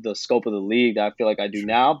 the scope of the league that I feel like I do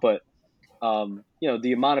now, but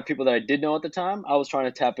the amount of people that I did know at the time, I was trying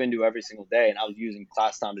to tap into every single day, and I was using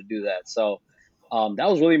class time to do that. So that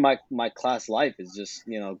was really my class life, is just,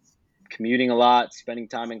 commuting a lot, spending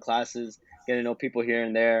time in classes, getting to know people here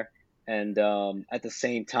and there. And at the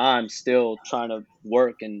same time, still trying to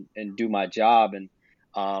work and do my job. And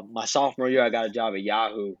my sophomore year, I got a job at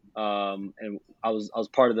Yahoo, and I was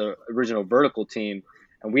part of the original vertical team.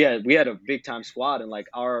 And we had a big time squad, and like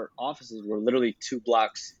our offices were literally 2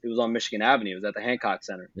 blocks. It was on Michigan Avenue. It was at the Hancock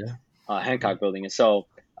Center, Hancock building. And so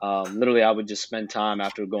literally, I would just spend time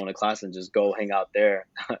after going to class and just go hang out there,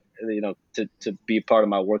 to be part of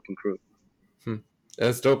my working crew.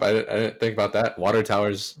 That's dope. I didn't think about that. Water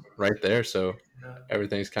tower's right there, so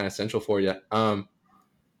everything's kind of central for you.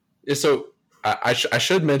 So I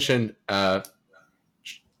should mention,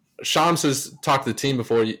 Shams has talked to the team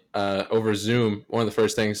before over Zoom. One of the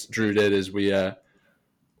first things Drew did is we had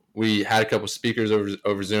a couple speakers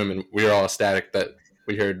over Zoom, and we were all ecstatic that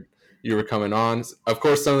we heard you were coming on. Of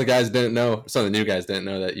course, some of the guys didn't know. Some of the new guys didn't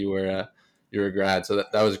know that you were a grad, so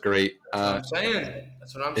that was great. That's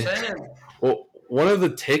what I'm saying. Well, one of the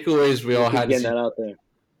takeaways we all had getting that out there.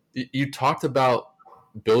 You talked about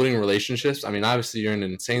building relationships. I mean, obviously, you're in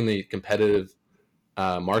an insanely competitive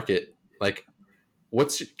market. Like,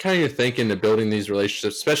 what's kind of your thinking to building these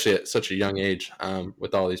relationships, especially at such a young age,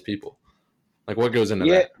 with all these people? Like, what goes into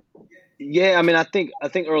that? Yeah. I mean, I think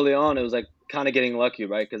early on it was like kind of getting lucky,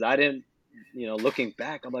 right? Because I didn't, looking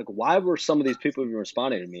back, I'm like, why were some of these people even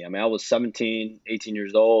responding to me? I mean, I was 17, 18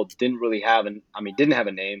 years old, didn't have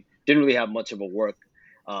a name, didn't really have much of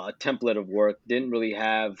a template of work, didn't really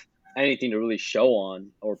have anything to really show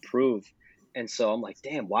on or prove. And so I'm like,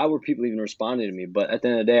 damn, why were people even responding to me? But at the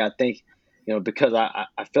end of the day, I think, because I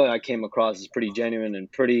feel like I came across as pretty genuine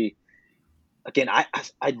and pretty, again, I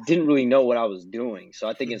didn't really know what I was doing. So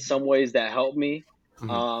I think in some ways that helped me,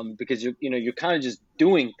 because you're kind of just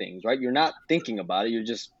doing things, right? You're not thinking about it. You're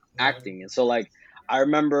just acting. And so like, I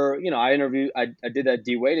remember, I did that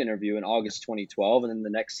D Wade interview in August 2012, and then the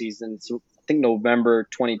next season, so I think November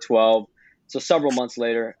 2012, so several months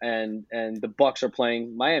later, and the Bucks are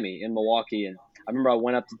playing Miami in Milwaukee, and I remember I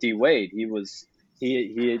went up to D Wade.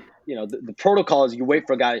 The protocol is you wait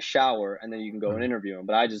for a guy to shower and then you can go and interview him.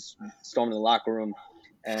 But I just stormed in the locker room,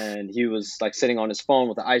 and he was like sitting on his phone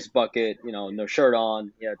with an ice bucket, no shirt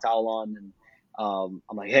on, he had a towel on, and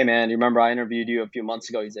I'm like, hey man, you remember I interviewed you a few months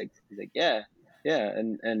ago? He's like, yeah,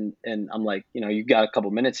 and I'm like, you got a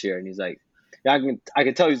couple minutes here, and he's like, yeah, I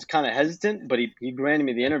can tell he's kind of hesitant, but he granted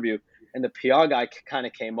me the interview, and the PR guy kind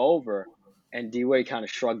of came over, and D Wade kind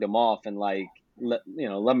of shrugged him off and like, let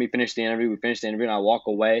me finish the interview. We finished the interview, and I walk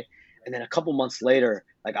away. And then a couple months later,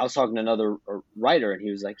 like I was talking to another writer, and he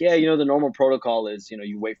was like, yeah, the normal protocol is,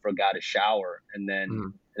 you wait for a guy to shower, and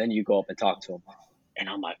then you go up and talk to him. And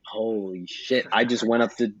I'm like, holy shit. I just went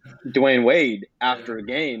up to Dwayne Wade after a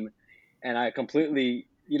game, and I completely,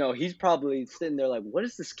 he's probably sitting there like, what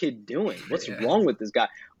is this kid doing? What's wrong with this guy?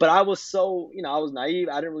 But I was so, I was naive.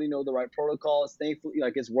 I didn't really know the right protocols. Thankfully,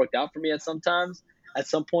 like it's worked out for me at some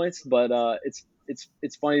points, but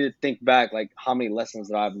it's funny to think back, like how many lessons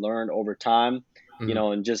that I've learned over time,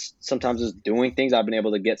 and just sometimes just doing things, I've been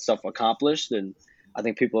able to get stuff accomplished. And I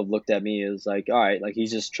think people have looked at me as like, all right, like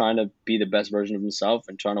he's just trying to be the best version of himself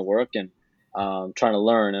and trying to work and trying to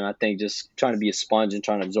learn. And I think just trying to be a sponge and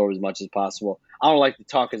trying to absorb as much as possible. I don't like to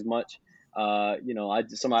talk as much. I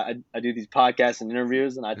do these podcasts and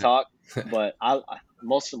interviews and I talk, but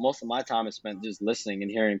most of my time is spent just listening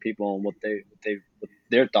and hearing people and what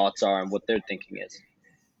their thoughts are and what their thinking is.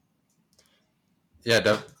 Yeah,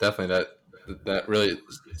 definitely. That really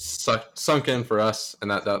sunk in for us, and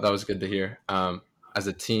that was good to hear. As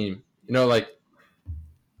a team, like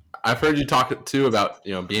I've heard you talk too about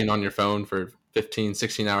being on your phone for 15,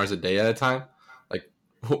 16 hours a day at a time. Like,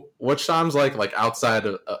 what's Shams like outside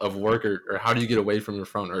of work, or how do you get away from your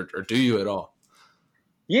phone, or do you at all?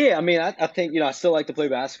 Yeah, I mean, I think I still like to play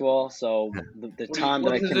basketball, so the time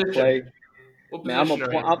that I can play. Man,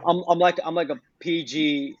 I'm like a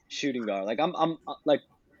PG shooting guard. Like I'm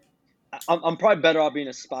probably better off being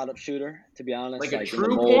a spot up shooter, to be honest. Like a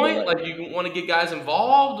true point, like you want to get guys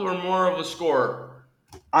involved, or more of a scorer.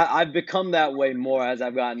 I've become that way more as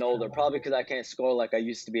I've gotten older, probably because I can't score like I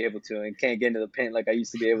used to be able to, and can't get into the paint like I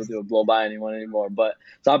used to be able to blow by anyone anymore. But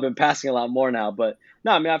so I've been passing a lot more now. But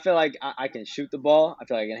no, I mean, I feel like I can shoot the ball. I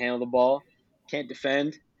feel like I can handle the ball. Can't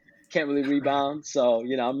defend. Can't really rebound. So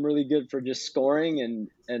I'm really good for just scoring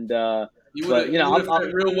and. You would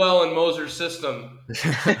fit real well in Moser's system.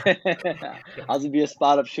 I'll just be a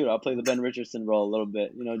spot up shooter. I'll play the Ben Richardson role a little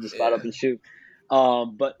bit. Just spot up and shoot.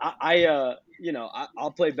 But I'll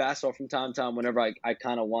play basketball from time to time whenever I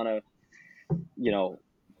kind of want to,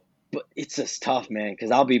 but it's just tough, man,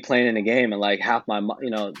 because I'll be playing in a game and like half my,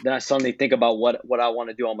 then I suddenly think about what I want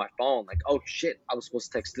to do on my phone. Like, oh shit, I was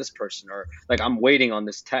supposed to text this person, or like I'm waiting on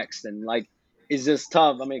this text, and like it's just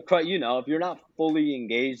tough. I mean, if you're not fully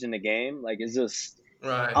engaged in the game, like it's just,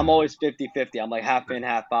 right. I'm always 50-50. I'm like half in,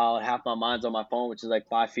 half out. Half my mind's on my phone, which is like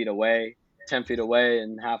 5 feet away. 10 feet away,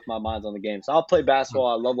 and half my mind's on the game. So I'll play basketball.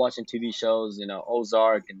 I love watching TV shows,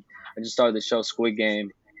 Ozark, and I just started the show Squid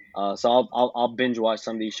Game. So I'll binge watch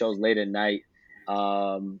some of these shows late at night.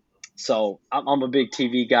 So I'm a big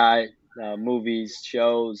TV guy, movies,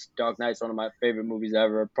 shows. Dark Knight's one of my favorite movies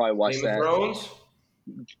ever. Probably watch Game that. of Thrones?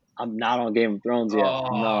 I'm not on Game of Thrones yet. Oh,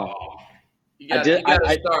 no. You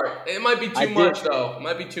gotta start. It might be too much, though. It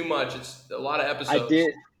might be too much. It's a lot of episodes.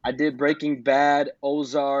 I did Breaking Bad,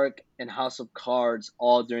 Ozark, and House of Cards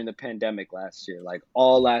all during the pandemic last year.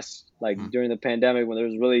 During the pandemic when there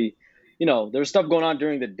was really, there was stuff going on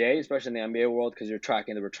during the day, especially in the NBA world, because you're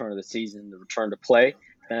tracking the return of the season, the return to play.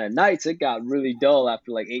 And at nights, it got really dull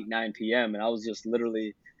after like 8, 9 p.m. And I was just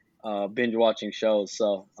literally binge watching shows.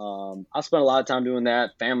 So I spent a lot of time doing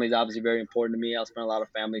that. Family's obviously very important to me. I spent a lot of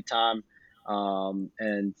family time.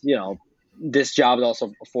 And this job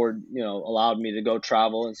also allowed me to go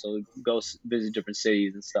travel, and so go visit different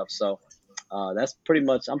cities and stuff. So that's pretty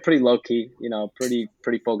much, I'm pretty low key, pretty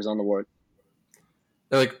focused on the work.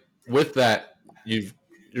 Like with that, you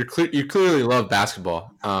clearly love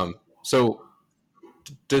basketball. So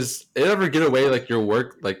does it ever get away like your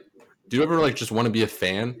work? Like, do you ever like just want to be a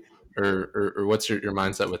fan, or what's your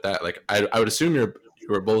mindset with that? Like, I would assume you're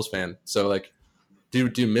a Bulls fan. So like, do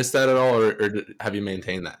you miss that at all, or have you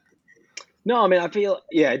maintained that? No, I mean, I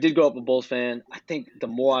did grow up a Bulls fan. I think the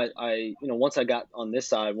more I once I got on this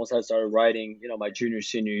side, once I started writing, my junior,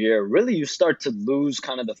 senior year, really you start to lose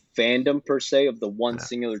kind of the fandom per se of the one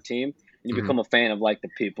singular team. And you become a fan of like the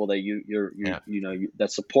people that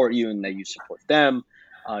that support you and that you support them.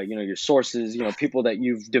 your sources, people that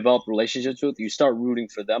you've developed relationships with, you start rooting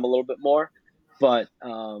for them a little bit more. But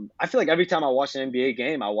I feel like every time I watch an NBA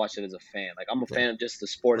game, I watch it as a fan. Like I'm a fan of just the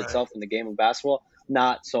sport Right. itself and the game of basketball,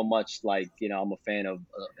 not so much like I'm a fan of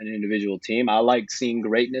an individual team. I like seeing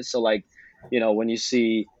greatness. So like when you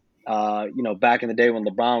see back in the day when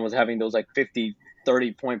LeBron was having those like 50,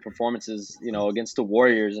 30-point performances, against the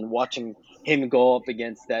Warriors, and watching him go up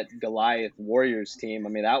against that Goliath Warriors team. I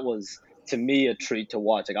mean, that was to me a treat to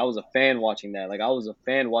watch. Like I was a fan watching that. Like I was a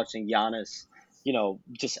fan watching Giannis,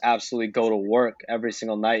 just absolutely go to work every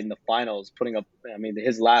single night in the finals, putting up, I mean,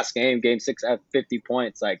 his last game 6 at 50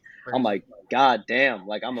 points. Like, I'm like, God damn,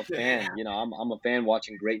 like I'm a fan, I'm a fan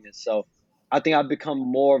watching greatness. So I think I've become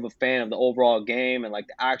more of a fan of the overall game and like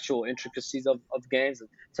the actual intricacies of games. And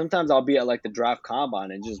sometimes I'll be at like the draft combine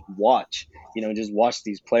and just watch, just watch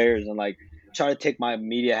these players and like try to take my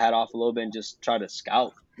media hat off a little bit and just try to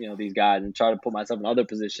scout, these guys and try to put myself in other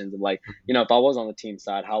positions of like, if I was on the team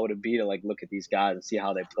side, how would it be to like look at these guys and see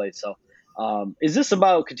how they play? So is this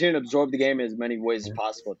about continuing to absorb the game in as many ways as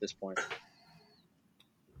possible at this point?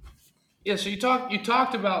 Yeah, so you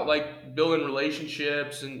talked about like building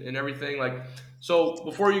relationships and everything. Like, so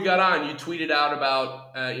before you got on, you tweeted out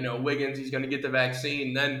about Wiggins, he's going to get the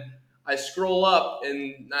vaccine. Then I scroll up,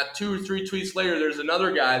 and not 2 or 3 tweets later, there's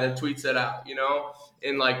another guy that tweets it out.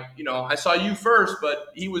 And like I saw you first, but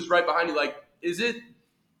he was right behind you. Like, is it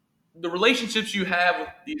the relationships you have with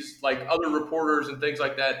these like other reporters and things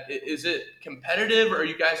like that? Is it competitive, or are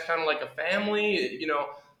you guys kind of like a family?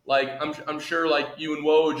 Like I'm sure like you and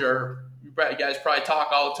Woj you guys probably talk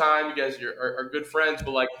all the time. You guys are good friends,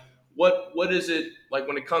 but like what is it like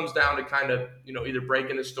when it comes down to kind of either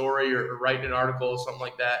breaking a story or writing an article or something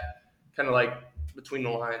like that, kind of like between the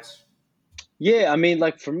lines? Yeah, I mean,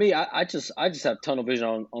 like for me, I just have tunnel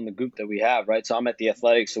vision on the group that we have, right? So I'm at the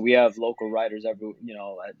Athletic, so we have local writers with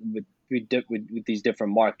these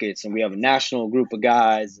different markets, and we have a national group of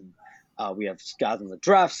guys, and we have guys on the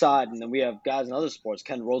draft side, and then we have guys in other sports,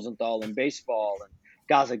 Ken Rosenthal in baseball, and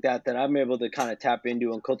guys like that I'm able to kind of tap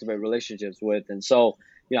into and cultivate relationships with. And so,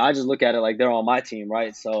 I just look at it like they're on my team,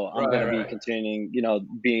 right? So I'm going to be continuing,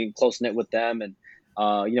 being close knit with them, and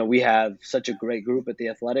we have such a great group at the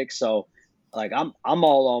Athletic, so. Like I'm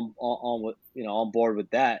all on with on board with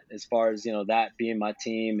that as far as that being my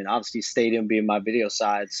team and obviously Stadium being my video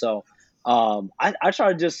side. So I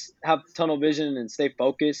try to just have tunnel vision and stay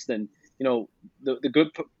focused. And the good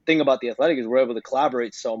thing about the Athletic is we're able to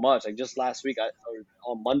collaborate so much. Like just last week,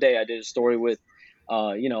 on Monday, I did a story with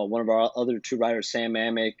one of our other 2 writers, Sam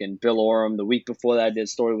Amick and Bill Oram. The week before that, I did a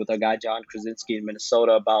story with our guy John Krasinski in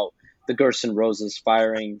Minnesota about the Gerson Roses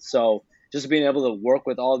firing. So just being able to work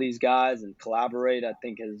with all these guys and collaborate, I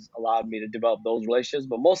think, has allowed me to develop those relationships.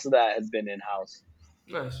 But most of that has been in-house.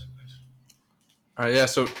 Nice. All right, yeah.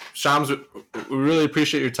 So, Shams, we really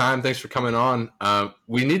appreciate your time. Thanks for coming on.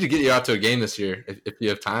 We need to get you out to a game this year if you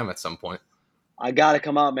have time at some point. I got to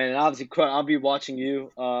come out, man. And obviously, I'll be watching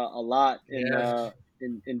you a lot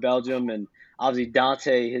in Belgium. And obviously,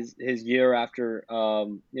 Dante, his year after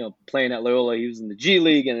playing at Loyola, he was in the G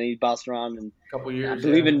League, and then he bounced around and couple years, I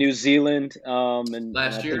believe in New Zealand. And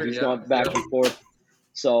last year, he's going back and forth.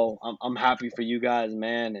 So I'm happy for you guys,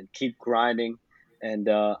 man, and keep grinding. And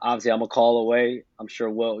obviously, I'm a call away. I'm sure.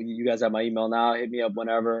 Well, you guys have my email now. Hit me up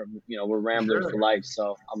whenever. We're Ramblers for life,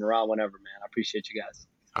 so I'm around whenever, man. I appreciate you guys.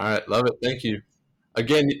 All right, love it. Thank you.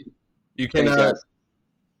 Again, you can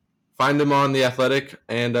find them on the Athletic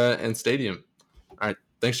and Stadium. All right,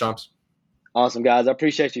 thanks, Shams. Awesome, guys. I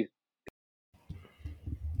appreciate you.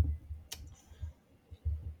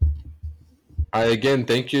 All right, again,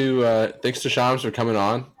 thank you. Thanks to Shams for coming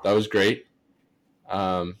on. That was great.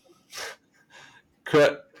 Bill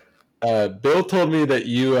told me that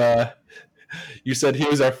you said he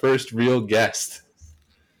was our first real guest.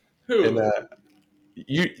 Who? And,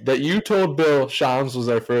 you told Bill Shams was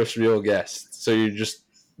our first real guest. So you're just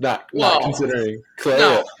not considering Clay.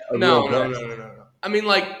 No. I mean,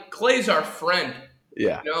 like, Clay's our friend.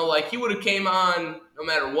 Yeah. Like, he would have came on no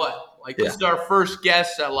matter what. Like, this is our first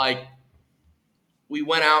guest that, like, we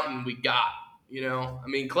went out and we got, I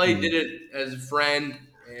mean, Clay did it as a friend,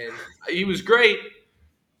 and he was great,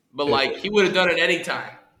 but, like, he would have done it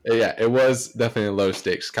anytime. Yeah, it was definitely a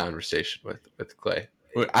low-stakes conversation with Clay.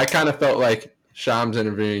 I kind of felt like Shams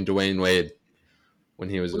interviewing Dwayne Wade when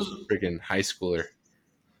he was a freaking high schooler,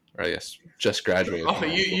 or I guess just graduated. Oh,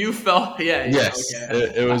 you felt, yeah. Yes,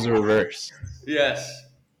 okay. It was a reverse. Yes.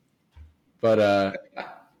 But,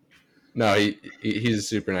 no, he's a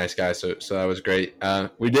super nice guy, so that was great.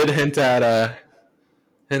 We did hint at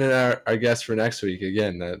our guest for next week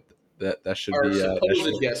again. That should our be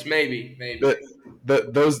supposed guest, maybe.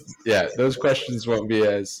 those questions won't be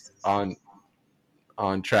as on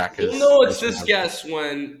track. You'll know it's this guess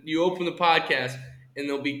when you open the podcast and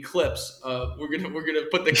there'll be clips. We're gonna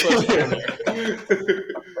put the clips in there.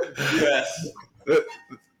 Yes.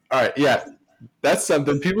 All right. Yeah, that's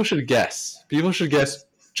something people should guess. People should guess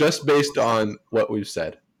just based on what we've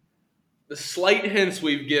said. The slight hints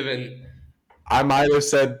we've given. I might have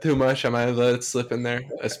said too much. I might have let it slip in there,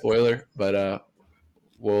 a spoiler. But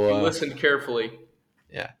we'll listen carefully.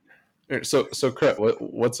 Yeah. So Crit,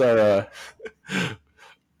 what's our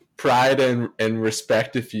pride and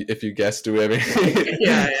respect if you guess? Do we have anything?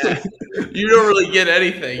 Yeah. You don't really get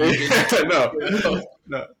anything. No.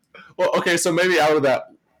 Well, okay. So maybe out of that,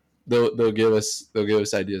 they'll give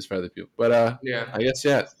us ideas for other people. But I guess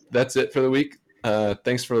that's it for the week.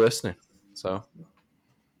 Thanks for listening. So,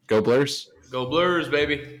 go Blurs. Go Blurs,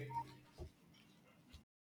 baby.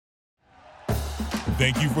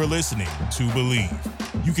 Thank you for listening to Believe.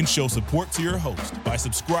 You can show support to your host by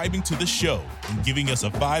subscribing to the show and giving us a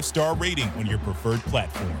 5-star rating on your preferred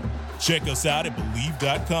platform. Check us out at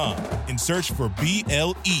Believe.com and search for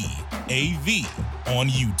BLEAV on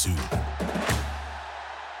YouTube.